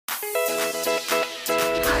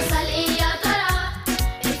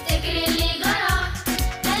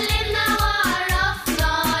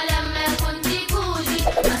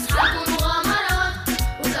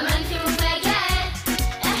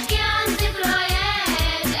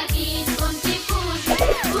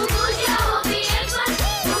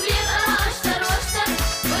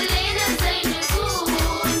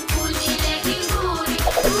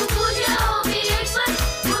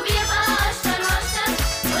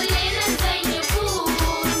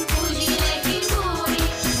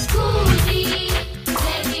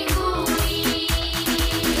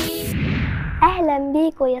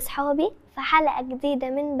صحابي في حلقة جديدة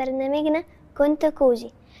من برنامجنا كنت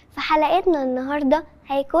كوجي. في حلقتنا النهاردة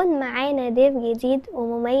هيكون معانا ضيف جديد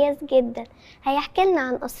ومميز جدا، هيحكي لنا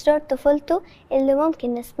عن أسرار طفولته اللي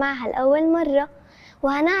ممكن نسمعها لأول مرة،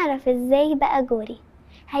 وهنعرف ازاي بقى جوري.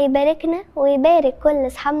 هيباركنا ويبارك كل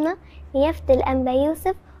أصحابنا نيافة الأنبا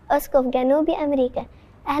يوسف أسقف جنوبي أمريكا.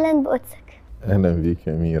 أهلا بقدسك. أهلا بيك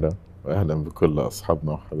يا ميرا، وأهلا بكل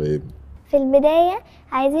أصحابنا وحبايبنا. في البداية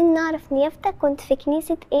عايزين نعرف نيافتك كنت في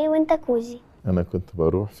كنيسة ايه وانت كوجي؟ أنا كنت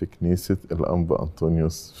بروح في كنيسة الأنبا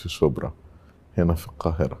أنطونيوس في شبرا هنا في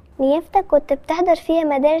القاهرة. نيافتك كنت بتحضر فيها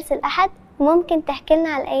مدارس الأحد؟ ممكن تحكي لنا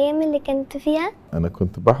على الأيام اللي كنت فيها؟ أنا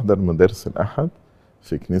كنت بحضر مدارس الأحد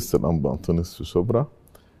في كنيسة الأنبا أنطونيوس في شبرا،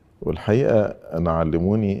 والحقيقة أنا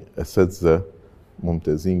علموني أساتذة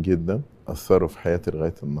ممتازين جدا أثروا في حياتي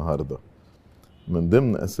لغاية النهاردة. من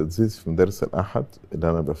ضمن أساتذتي في مدارس الأحد اللي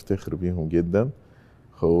أنا بفتخر بيهم جدا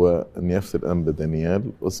هو نيافة الأنبا دانيال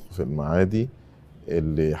أسقف المعادي،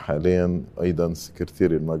 اللي حاليا أيضا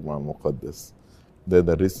سكرتير المجمع المقدس. ده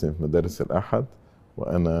درسني في مدارس الأحد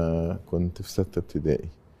وأنا كنت في 6 ابتدائي.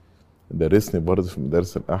 درسني برضه في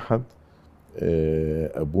مدارس الأحد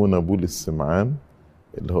أبونا بولس سمعان،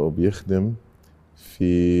 اللي هو بيخدم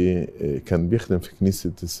كان بيخدم في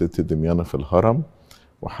كنيسة الست دميانة في الهرم،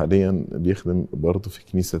 وحاليا بيخدم برضه في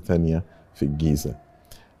كنيسة تانية في الجيزة.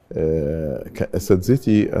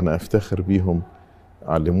 أساتذتي أنا أفتخر بيهم،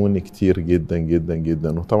 علموني كتير جدا جدا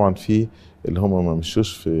جدا. وطبعا في اللي هم ما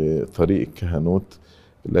مشوش في طريق الكهنوت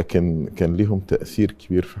لكن كان ليهم تأثير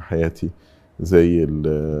كبير في حياتي، زي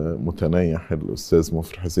المتنيح الأستاذ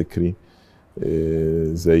مفرح ذكري،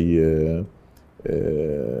 زي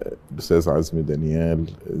الأستاذ عزمي دانيال،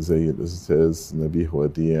 زي الأستاذ نبيه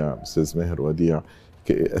وديع، الأستاذ ماهر وديع.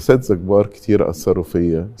 أساتذة كبار كتير أثروا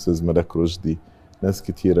فيا، أستاذ ملاك رشدي، ناس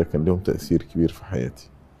كتيرة كان لهم تأثير كبير في حياتي.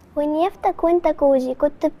 ونيافتك وانت كوجي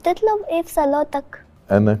كنت بتطلب ايه في صلاتك؟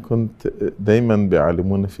 أنا كنت دايما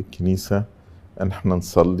بيعلمونا في الكنيسة أن احنا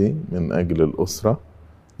نصلي من أجل الأسرة،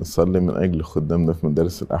 نصلي من أجل خدامنا في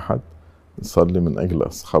مدارس الأحد، نصلي من أجل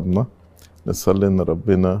أصحابنا، نصلي أن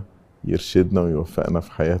ربنا يرشدنا ويوفقنا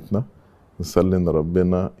في حياتنا، نصلي أن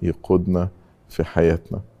ربنا يقودنا في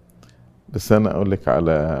حياتنا. بس أنا أقولك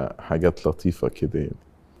على حاجات لطيفة كده يعني.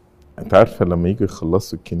 أنت عارفة لما يجوا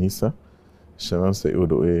يخلصوا الكنيسة الشمامسة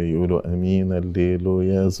يقولوا إيه؟ يقولوا أمين الليل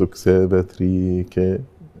يا زوج سابت ريكا،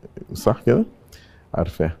 صح كده؟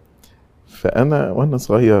 عارفاه. فأنا وأنا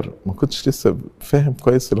صغير ما كنتش لسه فاهم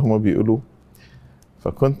كويس اللي هما بيقولوه،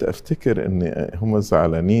 فكنت أفتكر إن هما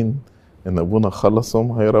زعلانين إن أبونا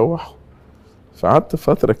خلصهم هيروحوا. فقعدت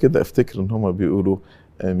فترة كده أفتكر إن هما بيقولوا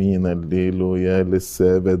أمين الليل يا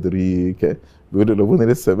لسه بدري، بيقولوا لأبونا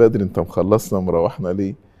لسه بدري، أنت مخلصنا مروحنا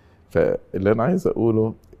ليه؟ فاللي أنا عايز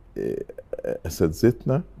أقوله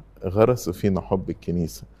أساتذتنا غرسوا فينا حب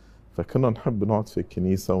الكنيسة، فكنا نحب نقعد في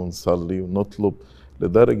الكنيسة ونصلي ونطلب،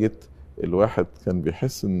 لدرجة الواحد كان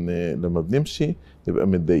بيحس إن لما بنمشي نبقى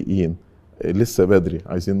متضايقين، لسه بدري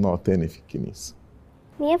عايزين نقعد تاني في الكنيسة.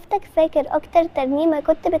 نيافتك فاكر أكتر ترنيمة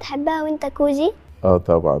كنت بتحبها وانت كوجي؟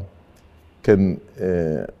 طبعا كان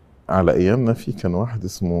على أيامنا كان واحد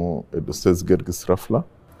اسمه الأستاذ جرجس رفلة،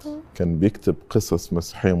 كان بيكتب قصص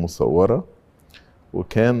مسيحية مصورة،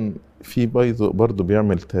 وكان في برضه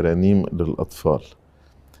بيعمل ترانيم للأطفال.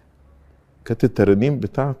 كانت الترانيم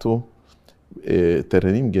بتاعته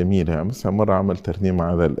ترانيم جميلة، يعني مثلا مرة عمل ترنيمة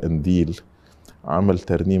على القنديل، عمل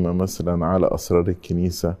ترنيمة مثلا على أسرار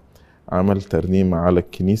الكنيسة، عمل ترنيمة على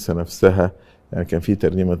الكنيسة نفسها. يعني كان في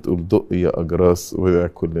ترنيمة تقول دق يا أجراس ودع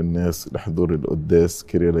كل الناس لحضور القداس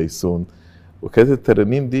كيريا ليسون. وكانت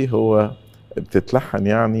الترانيم دي هو بتتلحن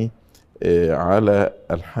يعني على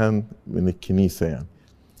ألحان من الكنيسة يعني.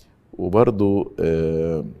 وبرضو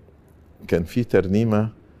كان في ترنيمة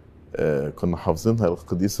كنا حافظينها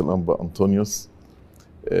للقديس الأنبا أنطونيوس،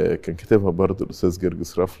 كان كتبها برضو الأستاذ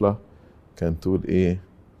جرجس رفلة، كان تقول إيه؟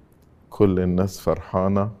 كل الناس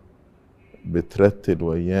فرحانة بترتل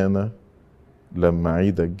ويانا لما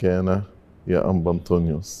عيدك جانا يا أنبا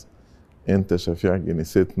أنطونيوس، أنت شفيع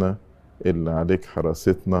جنيستنا اللي عليك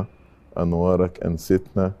حراستنا، أنوارك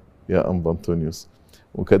أنستنا يا أنبا أنطونيوس.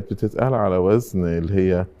 وكانت بتتقال على وزن اللي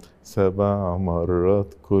هي 7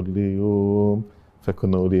 مرات كل يوم.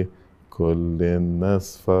 فكنا نقول ايه؟ كل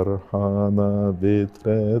الناس فرحانة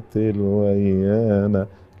بترتل ويانا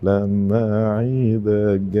لما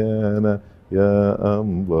عيدك جانا يا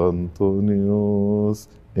أنبا أنطونيوس،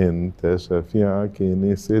 انت شفيع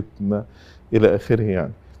كنيستنا الى اخره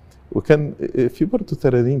يعني. وكان في برضه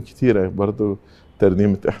ترانيم كتيرة، برضه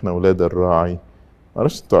ترنيمة احنا ولاد الراعي،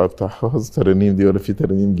 معرفش انتوا بتحفظوا الترانيم دي ولا في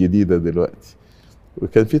ترانيم جديدة دلوقتي.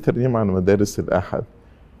 وكان في ترنيم عن مدارس الأحد،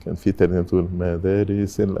 كان في ترنيمة تقول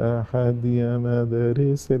مدارس الأحد يا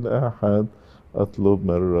مدارس الأحد أطلب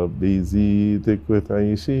من ربي يزيدك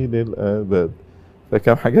وتعيشي للأبد.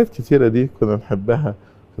 فكان حاجات كتيرة دي كنا نحبها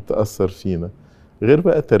تتأثر فينا، غير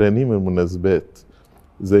بقى ترانيم المناسبات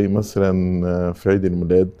زي مثلا في عيد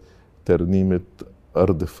الميلاد ترنيمة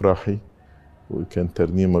أرض فرحي، وكان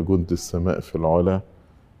ترنيمة جند السماء في العلا،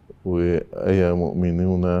 وأيا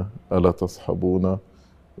مؤمنون ألا تصحبون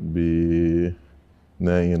بناي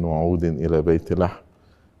وعود إلى بيت لحم.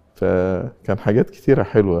 فكان حاجات كتيرة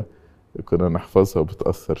حلوة كنا نحفظها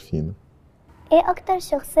وبتأثر فينا. ايه اكتر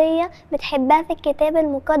شخصية بتحبها في الكتاب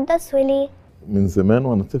المقدس وليه؟ من زمان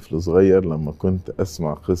وانا طفل صغير لما كنت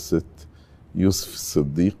اسمع قصة يوسف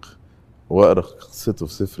الصديق واقرا قصته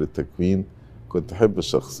في سفر التكوين كنت احب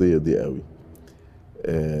الشخصية دي قوي.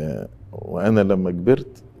 وانا لما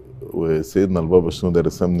كبرت وسيدنا البابا شنودة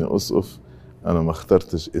رسمني اسقف، انا ما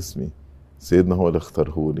اخترتش اسمي، سيدنا هو اللي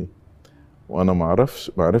اختارهولي، وانا ما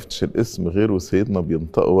عرفتش الاسم غير وسيدنا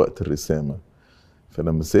بينطقه وقت الرسامة.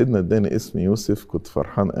 فلما سيدنا اداني اسم يوسف كنت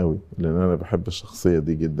فرحان قوي، لان انا بحب الشخصية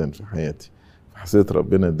دي جدا في حياتي. فحسيت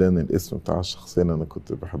ربنا اداني الاسم بتاع الشخصية اللي انا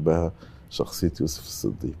كنت بحبها، شخصية يوسف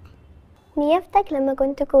الصديق. نيافتك لما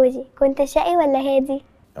كنت كوزي كنت شقي ولا هادي؟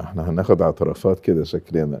 احنا هناخد اعترافات كده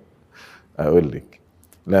شكلنا. اقول لك،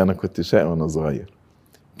 لا انا كنت شقي وانا صغير.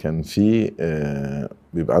 كان في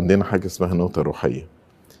بيبقى عندنا حاجة اسمها نوتة روحية.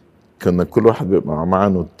 كنا كل واحد بيبقى معاه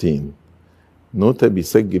نوتين، نوتة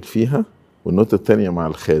بيسجل فيها والنوتة التانية مع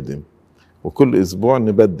الخادم، وكل اسبوع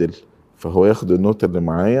نبدل. فهو ياخد النوتة اللي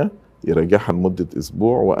معايا يراجعها لمدة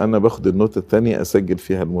اسبوع، وانا باخد النوتة التانية اسجل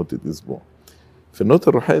فيها لمدة اسبوع. في النوتة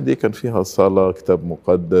الروحية دي كان فيها صلاة، كتاب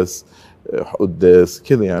مقدس، قداس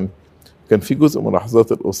كده يعني. كان في جزء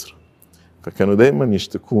ملاحظات الأسرة، فكانوا دايما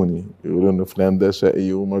يشتكوني يقولوا ان فلان ده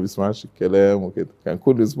شقي وما بيسمعش الكلام وكده. كان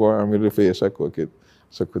كل اسبوع يعملوا فيا شكوى كده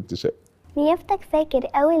عشان كنت شقي. نيافتك فاكر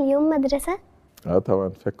اول يوم مدرسة؟ طبعا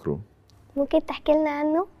فاكره. ممكن تحكي لنا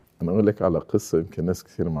عنه؟ انا اقول لك على قصة يمكن ناس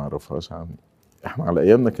كتير ما يعرفهاش عني. احنا على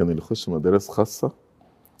ايامنا كان اللي يخش مدارس خاصة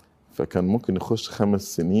فكان ممكن يخش 5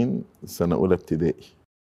 سنين سنة اولى ابتدائي.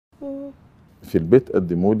 في البيت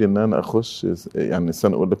قدموا لي ان انا اخش يعني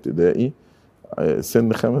سنة اولى ابتدائي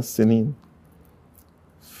سن 5 سنين.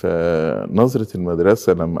 فنظرة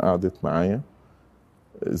المدرسة لما قعدت معايا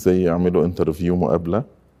زي يعملوا انترفيو مقابلة،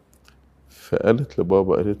 فقالت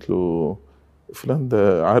لبابا، قالت له فلان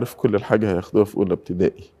ده عارف كل الحاجة هياخدوها في اولى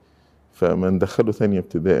ابتدائي، فما ندخله تانية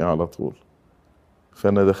ابتدائي على طول.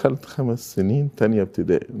 فانا دخلت 5 سنين تانية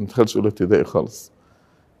ابتدائي، ما دخلتش اولى ابتدائي خالص.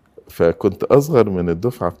 فكنت اصغر من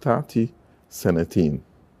الدفعة بتاعتي 2 سنين.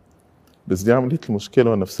 بس دي عملت لي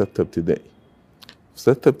مشكلة وانا في 6 ابتدائي. في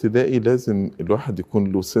 6 ابتدائي لازم الواحد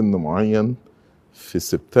يكون له سن معين في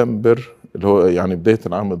سبتمبر اللي هو يعني بداية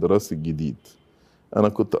العام الدراسي الجديد. انا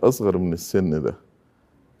كنت اصغر من السن ده،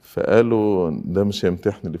 فقالوا ده مش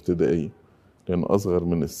هيمتحن الابتدائية لانه اصغر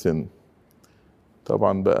من السن.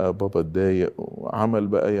 طبعا بقى بابا اتضايق وعمل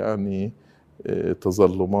بقى يعني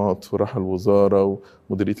تظلمات، وراح الوزارة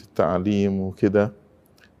ومديرية التعليم وكده.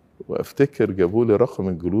 وافتكر جابوا لي رقم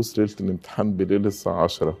الجلوس ليلة الامتحان بالليل الساعة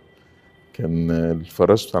 10. كان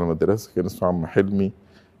الفراش بتاع المدرسة كان اسمه عم حلمي،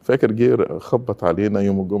 فاكر جه خبط علينا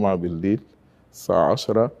يوم الجمعة بالليل الساعة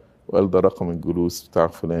 10 وقال ده رقم الجلوس بتاع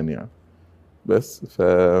فلان يعني. بس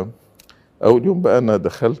أول يوم بقى أنا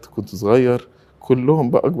دخلت كنت صغير،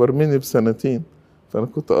 كلهم بقى أكبر مني ب2 سنين، فأنا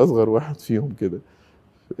كنت أصغر واحد فيهم كده.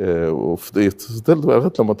 وفضلت بقى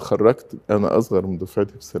لغاية لما اتخرجت أنا أصغر من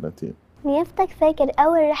دفعتي ب2 سنين. نيافتك فاكر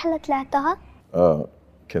أول رحلة طلعتها؟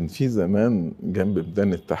 كان في زمان جنب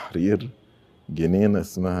ميدان التحرير جنينة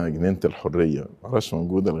اسمها جنينة الحرية، معرفش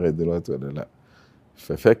موجودة لغاية دلوقتي ولا لأ.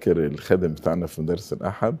 ففاكر الخادم بتاعنا في مدارس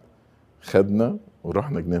الأحد خدنا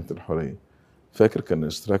ورحنا جنينة الحرية. فاكر كان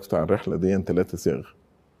الاشتراك بتاع الرحلة دي 3 صاغ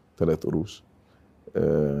 3 قروش.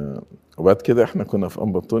 وبعد كده احنا كنا في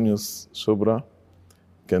أنبطونيوس شبرا،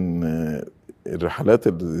 كان الرحلات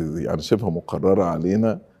اللي يعني شبه مقررة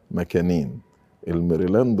علينا مكانين،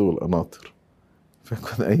 الميريلاند والقناطر.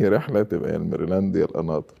 فكنا أي رحلة تبقى الميريلاند يا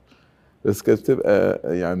القناطر. بس كانت تبقى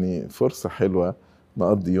يعني فرصة حلوة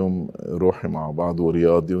نقضي يوم روحي مع بعض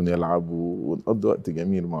ورياضي ونلعب ونقضي وقت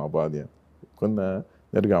جميل مع بعض يعني. كنا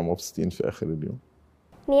نرجع مبسوطين في آخر اليوم.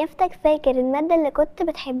 نيافتك فاكر المادة اللي كنت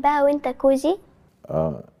بتحبها وانت كوجي؟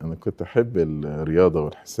 أنا كنت أحب الرياضة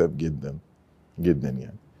والحساب جدا جدا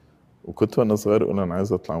يعني. وكنت وأنا صغير أقول أنا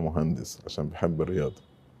عايز أطلع مهندس عشان بحب الرياضة.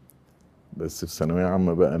 بس في ثانوية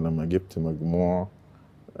عامة بقى لما جبت مجموع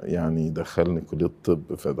يعني دخلني كلية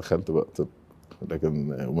الطب، فدخلت بقى طب،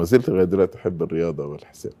 لكن وما زلت لغاية دلوقتي أحب الرياضة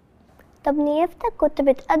والحساب. طب نيافتك كنت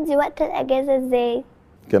بتقضي وقت الأجازة ازاي؟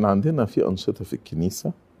 كان عندنا في أنشطة في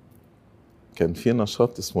الكنيسة كان في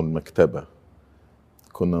نشاط اسمه المكتبة.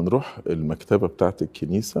 كنا نروح المكتبة بتاعت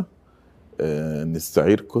الكنيسة،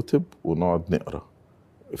 نستعير كتب ونقعد نقرأ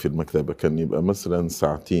في المكتبة. كان يبقى مثلا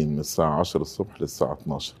ساعتين من الساعة 10 الصبح للساعة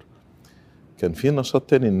 12. كان في نشاط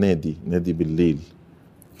تاني، نادي بالليل.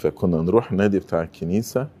 فكنا نروح النادي بتاع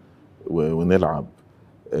الكنيسة ونلعب.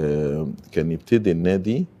 كان يبتدي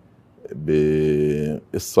النادي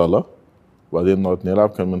بالصلاة، وبعدين نقعد نلعب.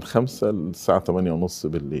 كان من 5 للساعة 8:30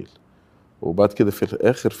 بالليل. وبعد كده في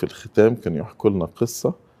الآخر في الختام كان يحكوا لنا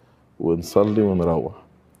قصة ونصلي ونروح.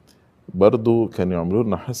 برضو كانوا يعملوا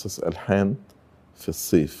لنا حصص ألحان في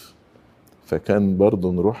الصيف، فكان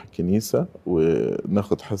برضو نروح الكنيسة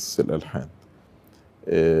وناخد حصص الألحان.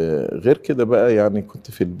 غير كده بقى يعني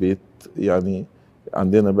كنت في البيت، يعني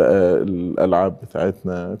عندنا بقى الألعاب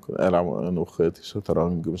بتاعتنا. كنت ألعب أنا وأخواتي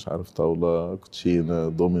شطرنج، مش عارف، طاولة، كوتشينة،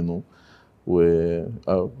 دومينو.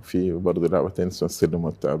 في برضه لعبة تانية اسمها السلم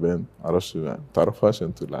والتعبان، معرفش متعرفهاش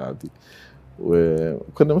انتوا اللعبة دي.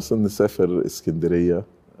 وكنا مثلا نسافر اسكندرية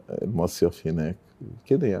المصيف هناك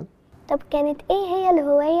كده يعني. طب كانت ايه هي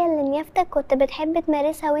الهواية اللي نيافتك كنت بتحب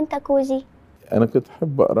تمارسها وانت كوجي؟ أنا كنت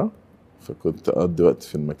أحب أقرأ، فكنت أقضي وقت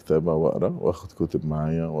في المكتبة وأقرأ وأخد كتب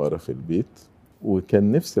معايا وأقرأ في البيت.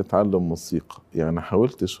 وكان نفسي أتعلم موسيقى، يعني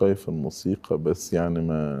حاولت شوية في الموسيقى بس يعني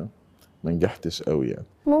ما نجحتش قوي يعني.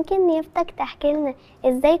 ممكن نيافتك تحكي لنا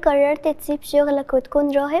ازاي قررت تسيب شغلك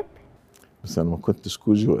وتكون راهب؟ بس أنا ما كنتش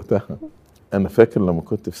كوجي وقتها. أنا فاكر لما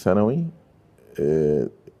كنت في ثانوي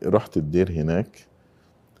رحت الدير هناك.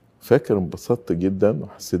 فاكر انبسطت جدا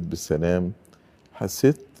وحسيت بالسلام.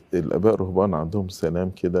 حسيت الآباء الرهبان عندهم سلام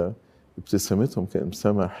كده، ابتسامتهم كانت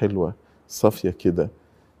ابتسامة حلوة صافية كده.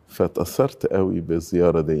 فاتأثرت قوي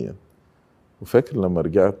بالزيارة دي. وفاكر لما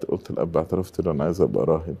رجعت قلت الأب اعترفت له أنا عايز أبقى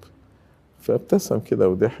راهب. فابتسم كده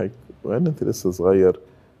وضحك وقال أنت لسه صغير،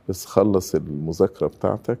 بس خلص المذاكرة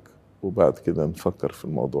بتاعتك وبعد كده نفكر في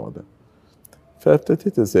الموضوع ده.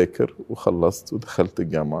 فابتديت أذاكر وخلصت ودخلت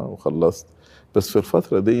الجامعة وخلصت. بس في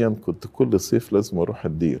الفترة دي كنت كل صيف لازم أروح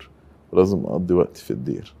الدير ولازم أقضي وقت في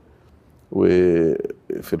الدير.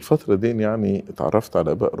 وفي الفترة دي يعني اتعرفت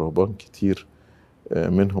على آباء رهبان كتير،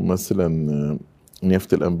 منهم مثلا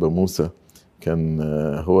نيافة الأنبا موسى، كان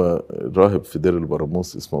هو راهب في دير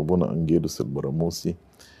البراموس اسمه أبونا أنجيلوس البراموسي.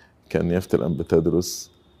 كان نيافة الأنبا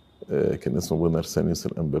تدرس، كان اسمه أبونا أرسانيوس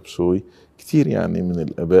الأنبا بشوي. كتير يعني من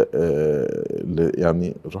الآباء اللي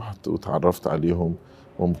يعني رحت وتعرفت عليهم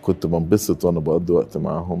وكنت بنبسط وأنا بقضي وقت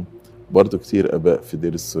معهم. برضو كتير آباء في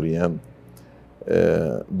دير السوريان.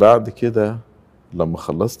 بعد كده لما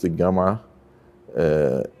خلصت الجامعة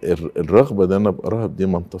الرغبة ده أنا أبقى راهب دي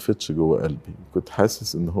ما انطفتش جوه قلبي. كنت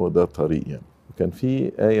حاسس إن هو ده طريق يعني. وكان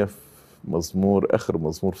في آية في مزمور، آخر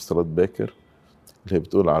مزمور في صلاة باكر، اللي هي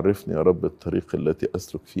بتقول عرفني يا رب الطريق التي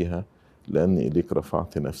أسلك فيها لأني إليك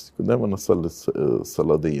رفعت نفسي. كنت دايما أصلي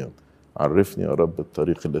الصلاة دي، عرفني يا رب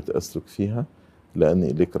الطريق التي أسلك فيها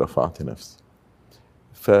لأني إليك رفعت نفسي.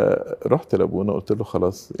 فرحت لأبونا قلت له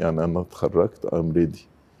خلاص يعني أنا اتخرجت أم ريدي.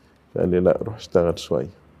 فقال لي لا روح اشتغل شوية.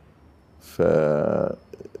 فقال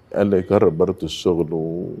لي جرب برضه الشغل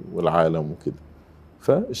والعالم وكده.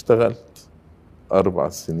 فاشتغلت 4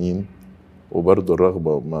 سنين وبرضه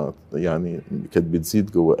الرغبة ما يعني كانت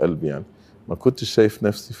بتزيد جوه قلبي، يعني ما كنتش شايف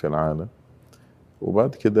نفسي في العالم.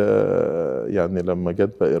 وبعد كده يعني لما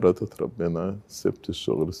جت بقى إرادة ربنا سبت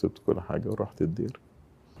الشغل سبت كل حاجة ورحت الدير.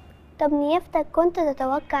 طب نيافتك كنت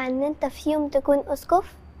تتوقع ان انت في يوم تكون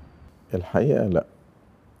اسقف؟ الحقيقة لا،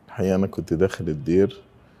 الحقيقة أنا كنت داخل الدير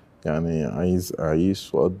يعني عايز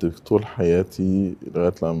أعيش وأقضي طول حياتي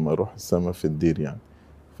لغاية لما أروح السما في الدير يعني.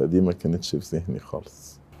 فدي ما كانتش في ذهني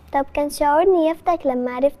خالص. طب كان شعور نيافتك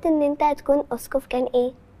لما عرفت ان انت هتكون اسقف كان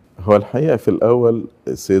ايه؟ هو الحقيقة في الأول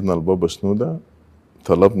سيدنا البابا شنودة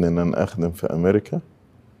طلبني إن أنا أخدم في أمريكا،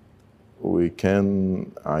 وكان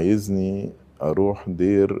عايزني أروح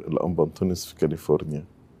دير الأنبا أنطونيوس في كاليفورنيا.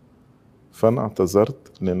 فأنا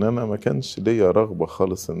اعتذرت لأن أنا ما كانش ليا رغبة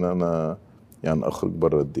خالص إن أنا يعني أخرج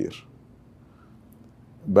برا الدير.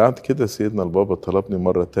 بعد كده سيدنا البابا طلبني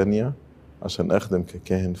مرة تانية عشان أخدم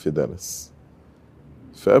ككاهن في دالاس.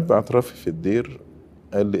 فأب اعترافي في الدير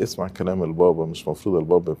قال لي اسمع كلام البابا، مش مفروض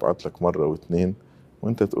البابا يبعت لك مرة و2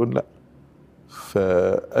 وانت تقول لأ.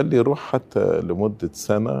 فقال لي روح حتى لمدة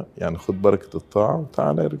سنة يعني خد بركة الطاعة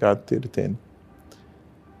وتعالى ارجع الدير تاني.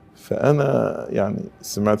 فأنا يعني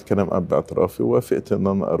سمعت كلام أب اعترافي ووافقت إن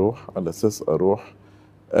أنا أروح على أساس أروح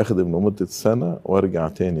أخدم لمدة سنة وارجع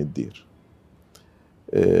تاني الدير.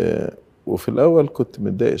 وفي الأول كنت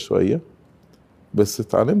متضايق شوية، بس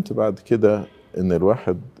اتعلمت بعد كده إن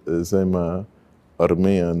الواحد زي ما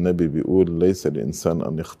أرميا النبي بيقول ليس الإنسان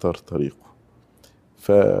أن يختار طريقه.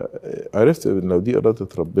 فعرفت ان لو دي إرادة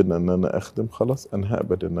ربنا ان انا اخدم، خلاص انا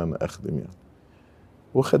هقبل ان انا اخدم يعني.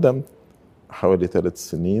 وخدمت حوالي 3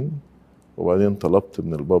 سنين، وبعدين طلبت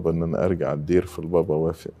من البابا ان انا ارجع الدير، فالبابا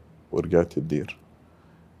وافق ورجعت الدير.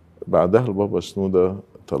 بعدها البابا شنودة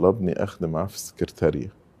طلبني اخدم معاه في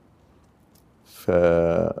السكرتارية.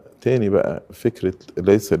 فتاني بقى فكرة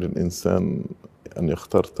ليس للإنسان أن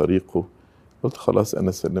يختار طريقه، قلت خلاص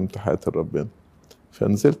أنا سلمت حياتي لربنا.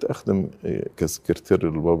 فنزلت أخدم كسكرتير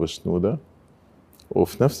للبابا شنودة.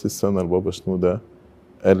 وفي نفس السنة البابا شنودة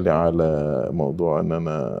قال لي على موضوع أن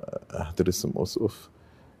أنا هترسم أسقف،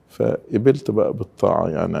 فقبلت بقى بالطاعة.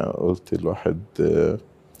 يعني قلت الواحد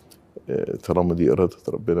طالما دي إرادة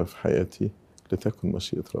ربنا في حياتي لتكن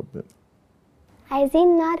مشيئة ربنا.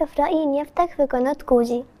 عايزين نعرف رأي نيافتك في قناة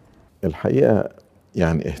كوجي. الحقيقة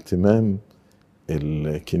يعني اهتمام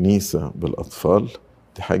الكنيسة بالأطفال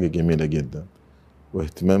دي حاجة جميلة جدا،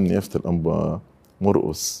 واهتمام نيافة الأنبا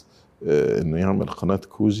مرقس إنه يعمل قناة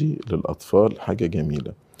كوجي للأطفال حاجة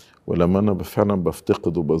جميلة. ولما أنا فعلا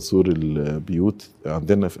بفتقد وبزور البيوت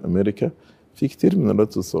عندنا في أمريكا، في كتير من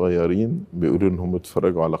الولاد الصغيرين بيقولوا إنهم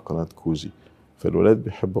بيتفرجوا على قناة كوجي، فالولاد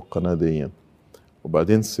بيحبوا القناة دي.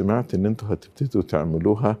 وبعدين سمعت إن أنتوا هتبتدوا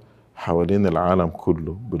تعملوها حوالين العالم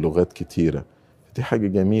كله بلغات كتيرة. دي حاجة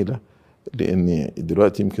جميلة، لأن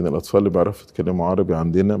دلوقتي يمكن الأطفال اللي بيعرفوا يتكلموا عربي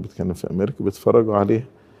عندنا بيتكلموا في أمريكا بيتفرجوا عليه،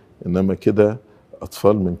 إنما كده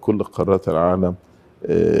أطفال من كل قارات العالم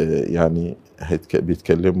يعني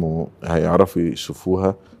بيتكلموا، هيعرفوا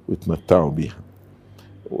يشوفوها ويتمتعوا بيها.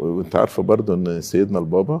 وانت عارفة برضو ان سيدنا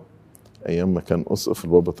البابا ايام ما كان اسقف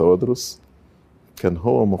البابا توادرس كان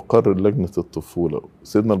هو مقرر لجنة الطفولة.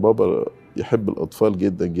 سيدنا البابا يحب الاطفال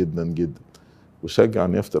جدا جدا جدا، وشجع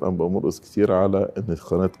نيافة الأنبا مرقس كتير على ان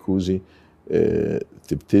قناة كوجي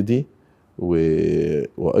تبتدي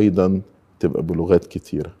وايضا تبقى بلغات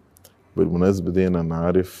كتيرة. بالمناسبة دي أنا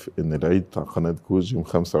عارف إن العيد بتاع قناة كوجي يوم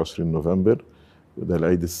 25 نوفمبر، وده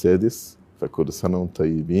العيد السادس، فكل سنة وانتم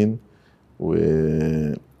طيبين.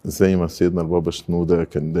 وزي ما سيدنا البابا شنودة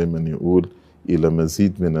كان دايما يقول إلى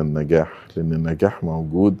مزيد من النجاح، لأن النجاح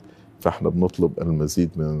موجود، فإحنا بنطلب المزيد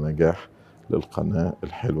من النجاح للقناة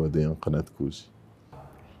الحلوة دي، قناة كوجي.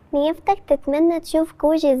 نيافتك تتمنى تشوف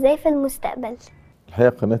كوجي إزاي في المستقبل؟ الحقيقة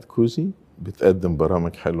قناة كوجي بتقدم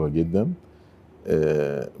برامج حلوة جدا،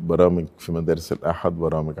 برامج في مدارس الأحد،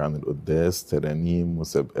 برامج عن القداس، ترانيم،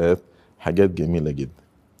 مسابقات، حاجات جميلة جدا.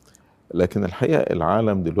 لكن الحقيقة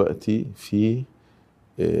العالم دلوقتي فيه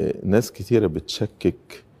ناس كتيرة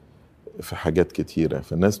بتشكك في حاجات كتيرة.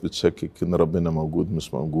 فالناس بتشكك إن ربنا موجود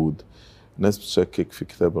مش موجود، ناس بتشكك في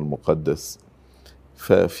الكتاب المقدس.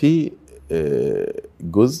 ففي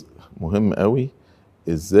جزء مهم قوي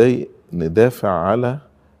إزاي ندافع على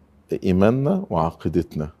إيماننا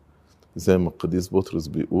وعقيدتنا، زي ما القديس بطرس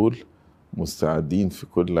بيقول مستعدين في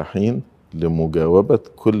كل حين لمجاوبة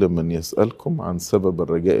كل من يسألكم عن سبب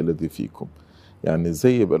الرجاء الذي فيكم. يعني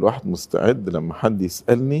زي يبقى الواحد مستعد لما حد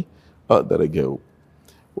يسألني أقدر أجاوب.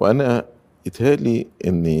 وأنا اتهالي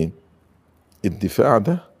إن الدفاع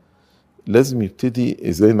ده لازم يبتدي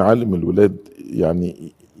إزاي نعلم الولاد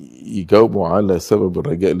يعني يجاوبوا على سبب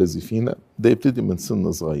الرجاء الذي فينا، ده يبتدي من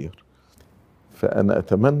سن صغير. فأنا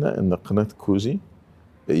أتمنى إن قناة كوجي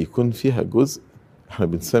يكون فيها جزء احنا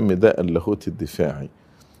بنسمي ده اللاهوت الدفاعي،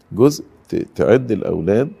 جزء تعد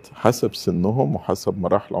الأولاد حسب سنهم وحسب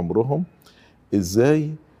مراحل عمرهم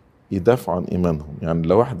ازاي يدافعوا عن إيمانهم. يعني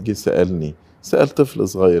لو واحد جه سألني، سأل طفل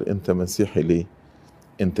صغير انت مسيحي ليه؟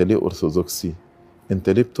 انت ليه أرثوذكسي؟ انت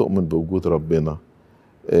ليه بتؤمن بوجود ربنا؟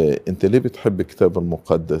 انت ليه بتحب الكتاب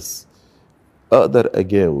المقدس؟ أقدر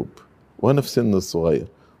أجاوب وأنا في سن الصغير.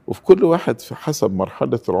 وفي كل واحد في حسب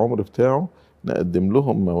مرحلة العمر بتاعه نقدم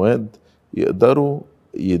لهم مواد يقدروا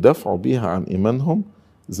يدافعوا بيها عن إيمانهم،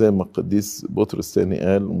 زي ما القديس بطرس الثاني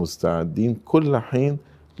قال مستعدين كل حين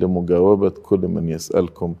لمجاوبة كل من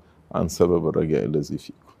يسألكم عن سبب الرجاء الذي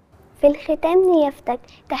فيكم. في الختام نيافتك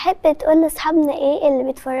تحب تقول لأصحابنا إيه اللي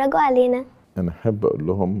بيتفرجوا علينا؟ أنا أحب أقول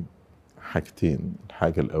لهم حاجتين.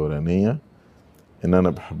 الحاجة الأولانية إن أنا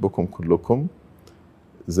بحبكم كلكم،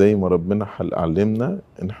 زي ما ربنا علمنا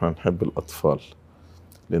إن احنا نحب الأطفال،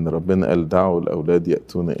 لأن ربنا قال دعوا الأولاد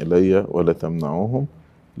يأتون إلي ولا تمنعوهم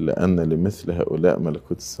لأن لمثل هؤلاء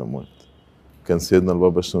ملكوت السماوات. كان سيدنا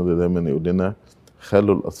البابا شنودة دايما يقول لنا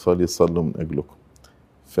خلوا الأطفال يصلوا من أجلكم.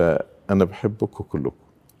 فأنا بحبكم كلكم.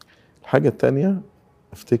 الحاجة التانية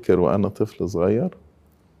أفتكر وأنا طفل صغير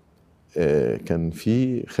كان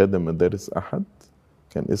في خادم مدارس أحد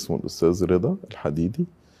كان اسمه الأستاذ رضا الحديدي،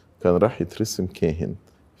 كان راح يترسم كاهن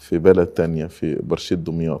في بلد تانية في برشيد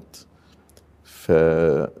دمياط.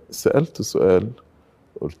 فسألته سؤال،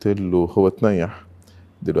 قلت له هو تنيح،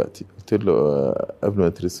 دلوقتي. قلت له قبل ما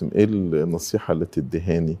ترسم ايه النصيحة اللي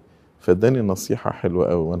تديهاني؟ فاداني نصيحة حلوة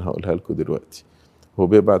قوي وانا هقولها لكم دلوقتي. هو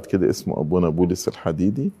بيبعت كده اسمه ابونا بولس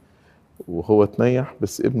الحديدي، وهو اتنيح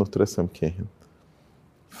بس ابنه اترسم كاهن.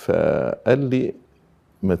 فقال لي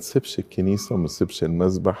ما تسيبش الكنيسة وما تسيبش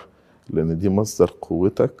المسبح، لان دي مصدر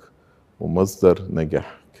قوتك ومصدر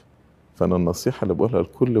نجاحك. فانا النصيحة اللي بقولها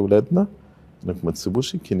لكل ولادنا انك ما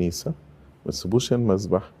تسيبوش الكنيسة، ما تسيبوش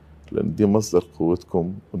المسبح، لان دي مصدر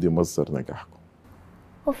قوتكم ودي مصدر نجاحكم.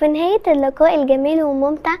 وفي نهاية اللقاء الجميل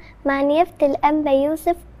والممتع مع نيافة الأنبا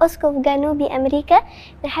يوسف أسقف جنوبي أمريكا،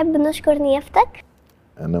 نحب نشكر نيافتك.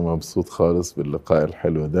 أنا مبسوط خالص باللقاء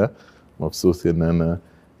الحلو ده، مبسوط إن أنا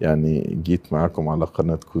يعني جيت معاكم على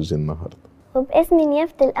قناة كوجي النهاردة. وباسم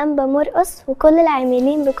نيافة الأنبا مرقس وكل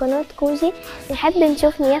العاملين بقناة كوجي نحب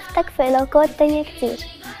نشوف نيافتك في علاقات تانية كتير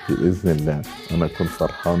بإذن الله. أنا أكون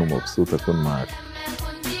فرحان ومبسوط أكون معاكم.